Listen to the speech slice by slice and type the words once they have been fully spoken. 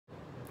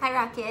Hi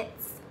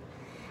Rockets!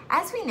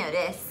 As we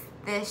notice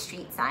the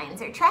street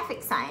signs or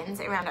traffic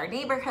signs around our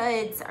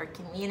neighborhoods, our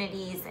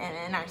communities, and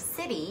in our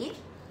city,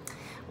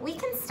 we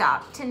can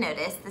stop to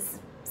notice the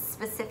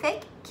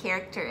specific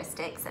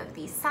characteristics of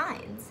these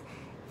signs.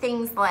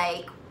 Things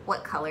like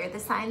what color the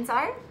signs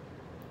are.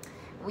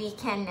 We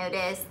can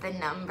notice the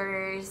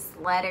numbers,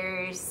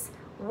 letters,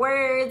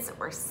 words,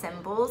 or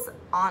symbols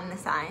on the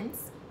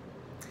signs.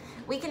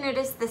 We can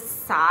notice the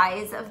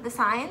size of the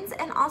signs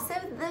and also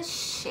the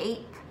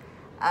shape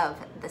of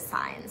the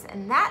signs,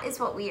 and that is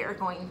what we are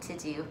going to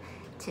do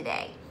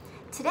today.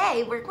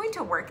 Today, we're going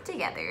to work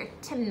together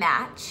to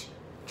match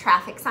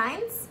traffic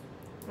signs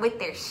with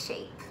their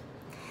shape.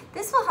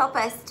 This will help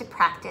us to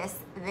practice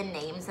the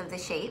names of the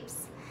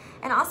shapes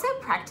and also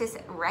practice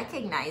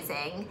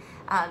recognizing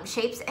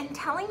shapes and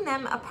telling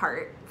them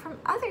apart from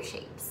other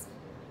shapes.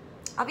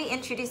 I'll be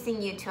introducing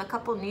you to a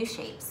couple new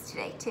shapes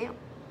today too.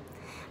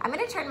 I'm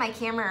going to turn my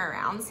camera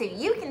around so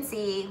you can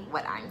see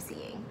what I'm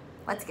seeing.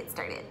 Let's get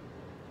started.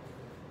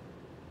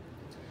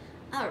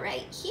 All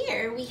right,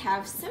 here we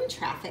have some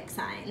traffic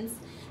signs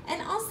and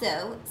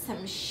also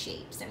some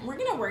shapes, and we're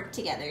going to work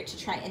together to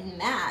try and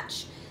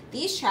match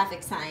these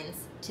traffic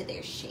signs to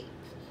their shape.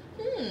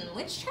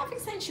 Which traffic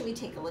sign should we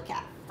take a look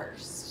at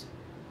first?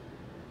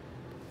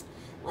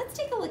 Let's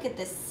take a look at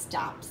this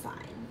stop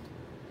sign.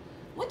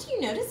 What do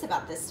you notice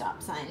about this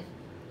stop sign?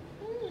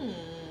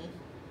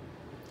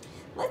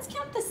 Let's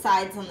count the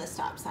sides on the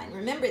stop sign.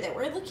 Remember that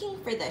we're looking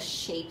for the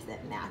shape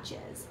that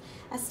matches.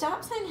 A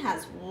stop sign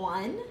has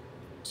 1,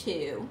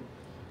 2,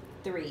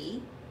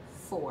 3,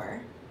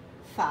 4,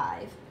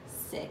 5,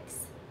 6,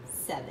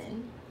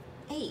 7,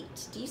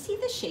 8. Do you see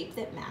the shape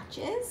that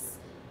matches?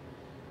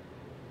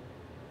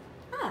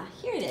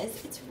 Here it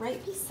is. It's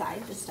right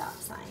beside the stop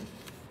sign.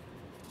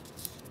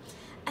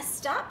 A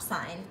stop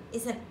sign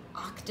is an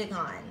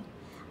octagon.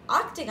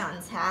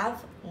 Octagons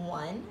have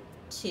 1,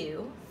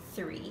 2,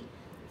 3,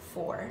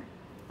 4,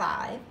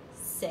 5,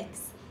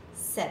 6,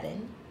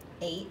 7,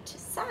 8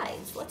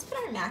 sides. Let's put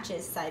our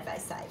matches side by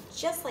side,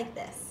 just like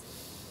this.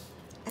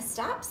 A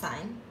stop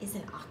sign is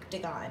an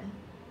octagon.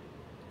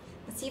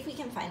 Let's see if we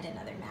can find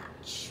another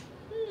match.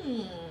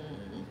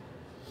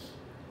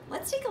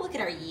 Let's take a look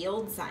at our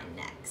yield sign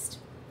next.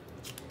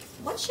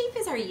 What shape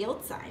is our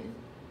yield sign?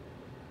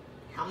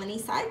 How many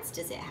sides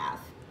does it have?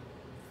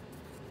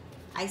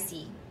 I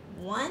see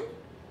 1,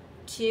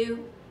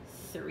 2,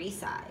 3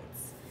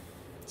 sides.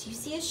 Do you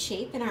see a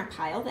shape in our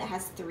pile that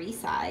has 3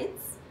 sides?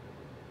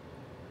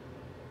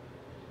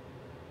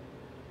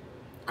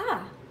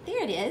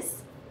 There it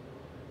is.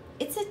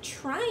 It's a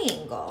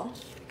triangle.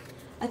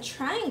 A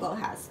triangle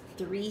has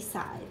 3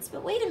 sides,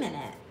 but wait a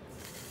minute.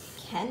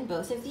 Can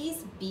both of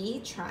these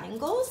be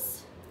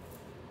triangles?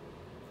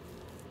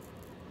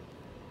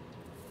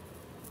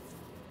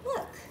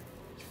 Look,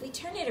 if we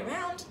turn it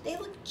around, they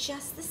look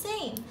just the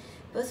same,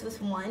 both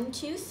with 1,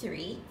 2,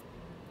 3,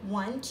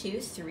 1, 2,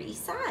 3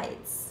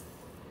 sides.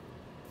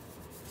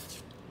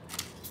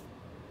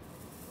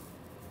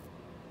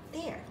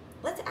 There.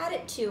 Let's add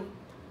it to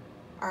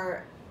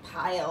our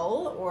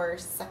pile or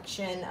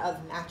section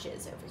of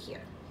matches over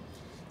here.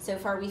 So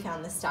far we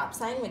found the stop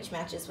sign, which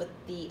matches with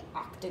the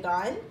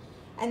octagon,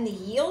 and the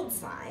yield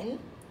sign,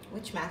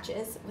 which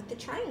matches with the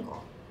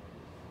triangle.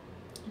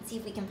 Let's see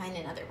if we can find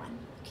another one.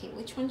 Okay,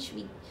 which one should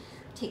we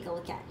take a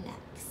look at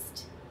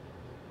next?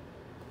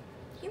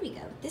 Here we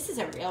go. This is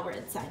a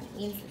railroad sign. It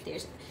means that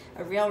there's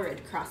a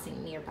railroad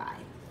crossing nearby.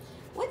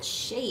 What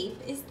shape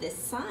is this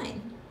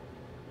sign?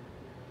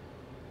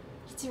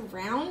 It's a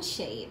round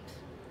shape.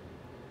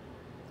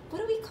 What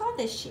do we call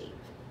this shape?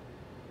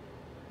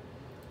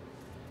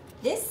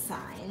 This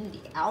sign,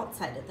 the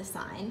outside of the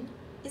sign,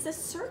 is a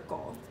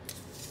circle.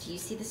 Do you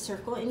see the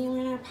circle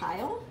anywhere in our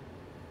pile?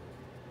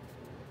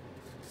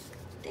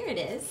 There it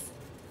is.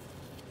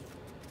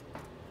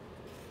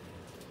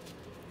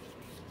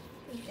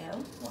 There we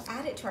go. We'll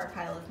add it to our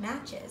pile of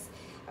matches.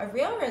 A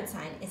railroad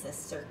sign is a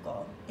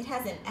circle. It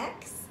has an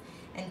X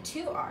and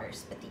 2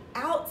 R's, but the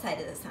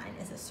outside of the sign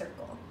is a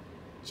circle,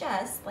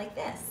 just like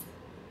this.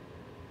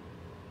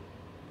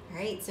 All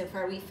right, so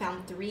far we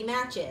found 3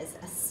 matches.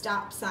 A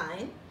stop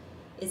sign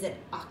is an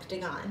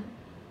octagon.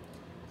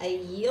 A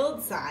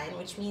yield sign,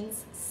 which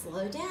means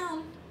slow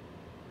down,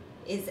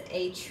 is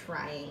a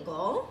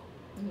triangle.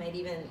 You might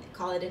even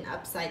call it an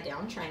upside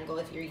down triangle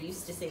if you're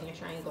used to seeing a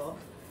triangle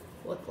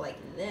look like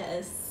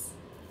this.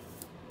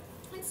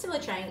 It's still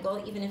a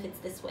triangle, even if it's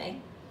this way.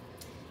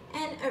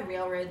 And a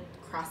railroad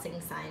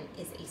crossing sign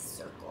is a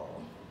circle.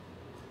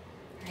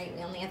 All right,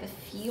 we only have a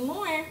few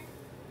more.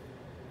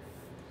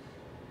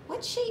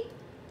 What shape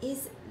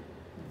is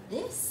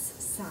this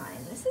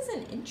sign? This is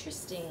an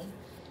interesting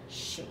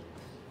shape.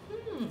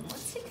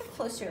 Let's take a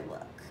closer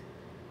look.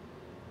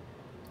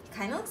 It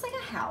kind of looks like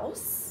a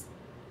house.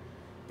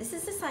 This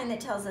is a sign that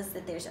tells us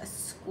that there's a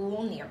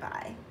school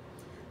nearby.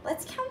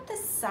 Let's count the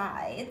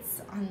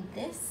sides on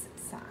this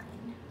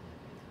sign.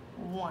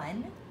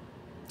 1,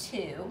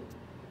 2,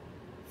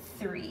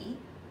 3,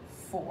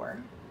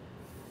 4,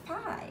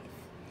 5.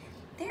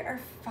 There are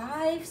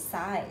 5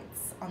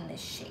 sides on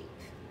this shape.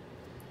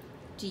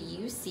 Do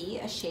you see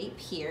a shape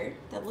here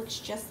that looks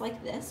just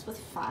like this with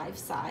 5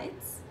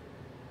 sides?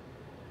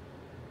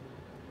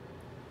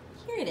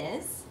 Here it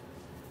is.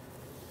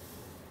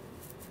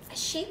 A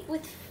shape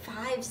with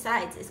 5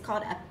 sides is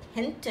called a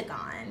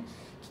pentagon.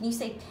 Can you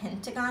say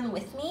pentagon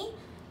with me?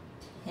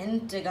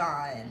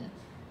 Pentagon.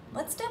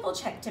 Let's double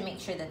check to make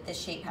sure that this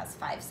shape has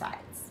 5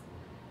 sides.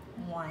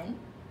 1,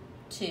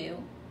 2,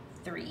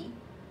 3,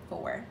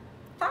 4,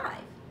 5.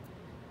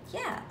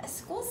 Yeah, a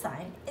school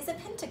sign is a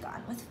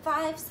pentagon with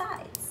 5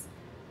 sides.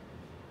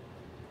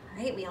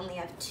 All right, we only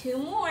have 2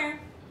 more.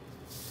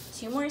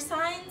 2 more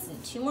signs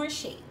and 2 more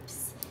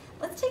shapes.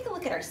 Let's take a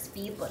look at our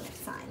speed limit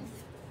sign.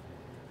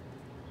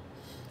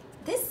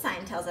 This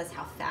sign tells us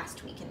how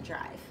fast we can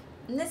drive.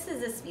 And this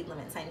is a speed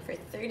limit sign for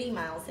 30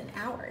 miles an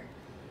hour.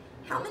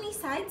 How many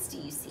sides do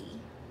you see?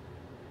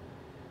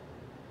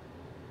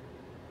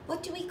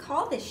 What do we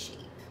call this shape?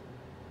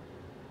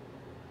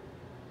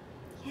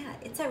 Yeah,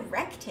 it's a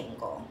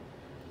rectangle.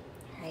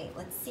 All right,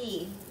 let's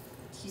see.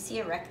 Do you see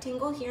a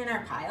rectangle here in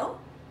our pile?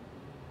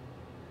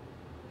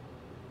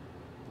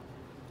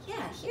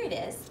 Yeah, here it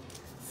is.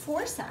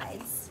 4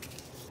 sides.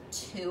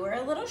 2 are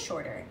a little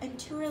shorter and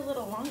 2 are a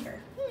little longer.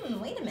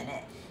 Wait a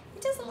minute.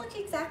 It doesn't look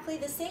exactly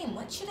the same.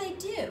 What should I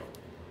do?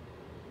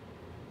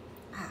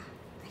 I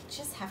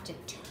just have to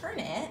turn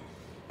it,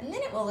 and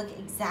then it will look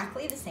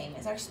exactly the same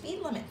as our speed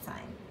limit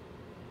sign.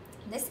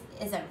 This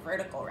is a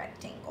vertical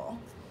rectangle.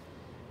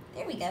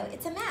 There we go,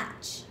 it's a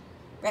match.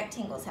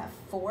 Rectangles have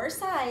 4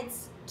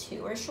 sides,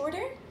 2 are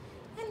shorter,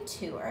 and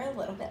 2 are a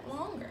little bit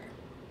longer.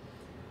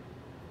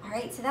 All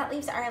right, so that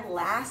leaves our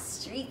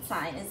last street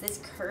sign is this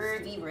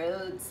curvy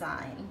road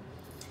sign.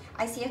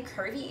 I see a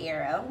curvy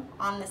arrow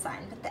on the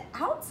sign, but the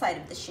outside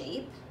of the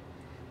shape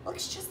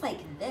looks just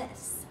like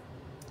this.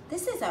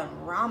 This is a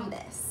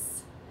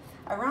rhombus.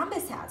 A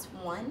rhombus has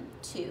 1,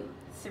 2,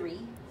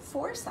 3,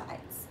 4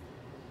 sides.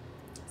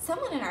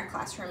 Someone in our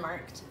class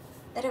remarked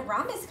that a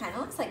rhombus kind of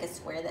looks like a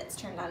square that's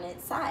turned on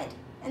its side.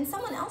 And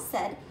someone else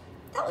said,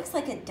 that looks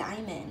like a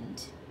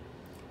diamond.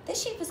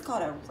 This shape is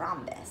called a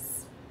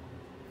rhombus.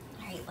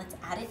 All right, let's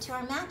add it to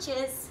our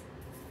matches.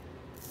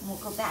 And we'll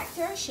go back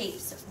through our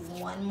shapes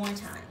one more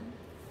time.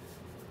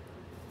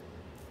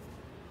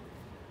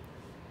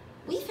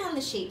 We found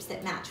the shapes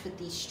that match with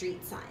these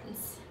street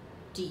signs.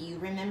 Do you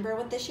remember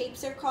what the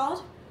shapes are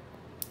called?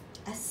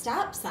 A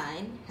stop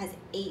sign has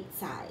 8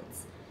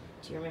 sides.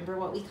 Do you remember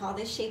what we call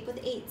this shape with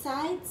 8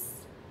 sides?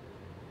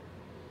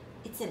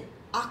 It's an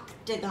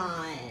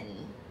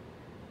octagon.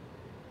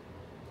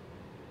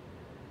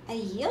 A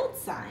yield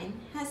sign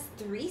has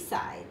 3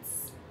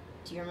 sides.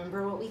 Do you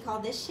remember what we call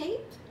this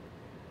shape?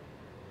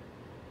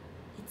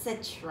 It's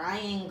a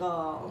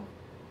triangle.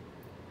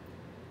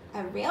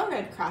 A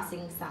railroad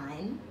crossing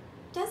sign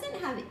doesn't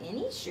have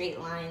any straight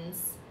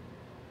lines.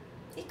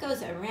 It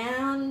goes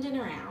around and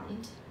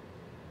around.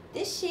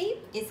 This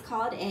shape is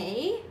called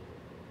a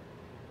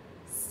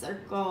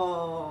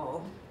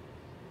circle.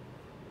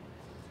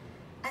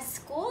 A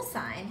school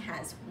sign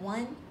has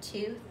 1,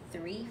 2,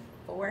 3,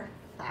 4,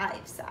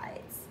 5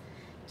 sides.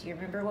 Do you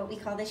remember what we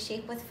call this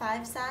shape with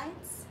 5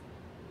 sides?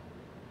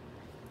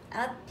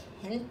 A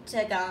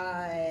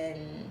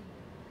pentagon.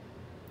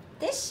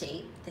 This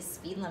shape, the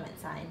speed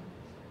limit sign,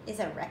 is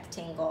a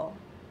rectangle.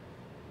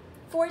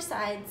 4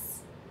 sides.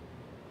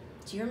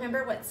 Do you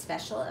remember what's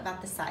special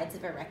about the sides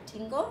of a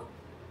rectangle?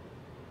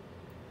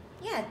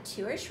 Yeah,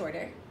 2 are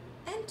shorter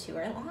and 2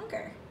 are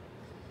longer.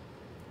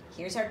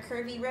 Here's our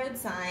curvy road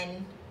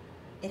sign.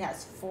 It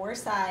has 4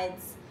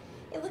 sides.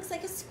 It looks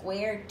like a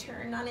square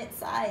turned on its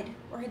side,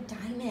 or a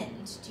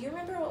diamond. Do you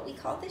remember what we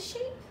call this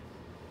shape?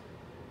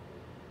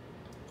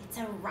 It's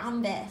a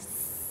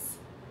rhombus.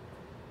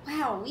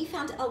 Wow, we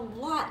found a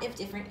lot of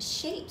different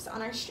shapes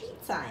on our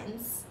street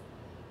signs.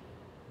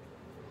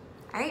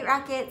 All right,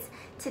 Rockets,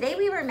 today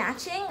we were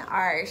matching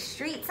our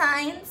street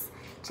signs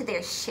to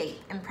their shape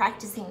and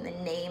practicing the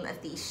name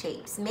of these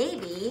shapes.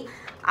 Maybe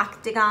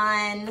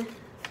octagon,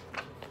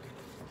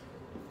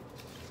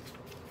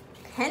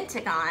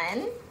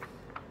 pentagon,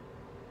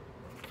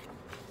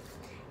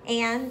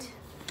 and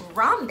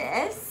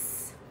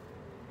rhombus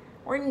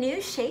were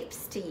new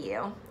shapes to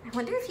you. I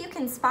wonder if you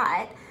can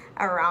spot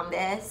a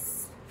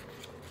rhombus,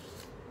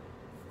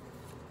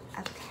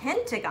 a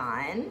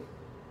pentagon,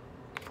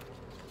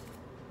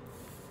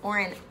 or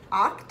an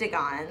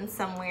octagon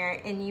somewhere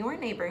in your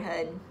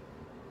neighborhood.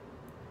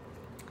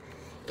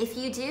 If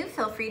you do,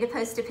 feel free to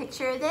post a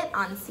picture of it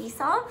on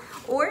Seesaw,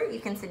 or you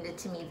can send it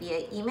to me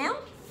via email.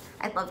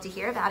 I'd love to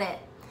hear about it.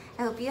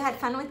 I hope you had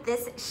fun with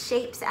this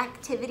shapes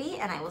activity,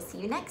 and I will see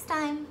you next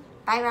time.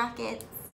 Bye, Rockets.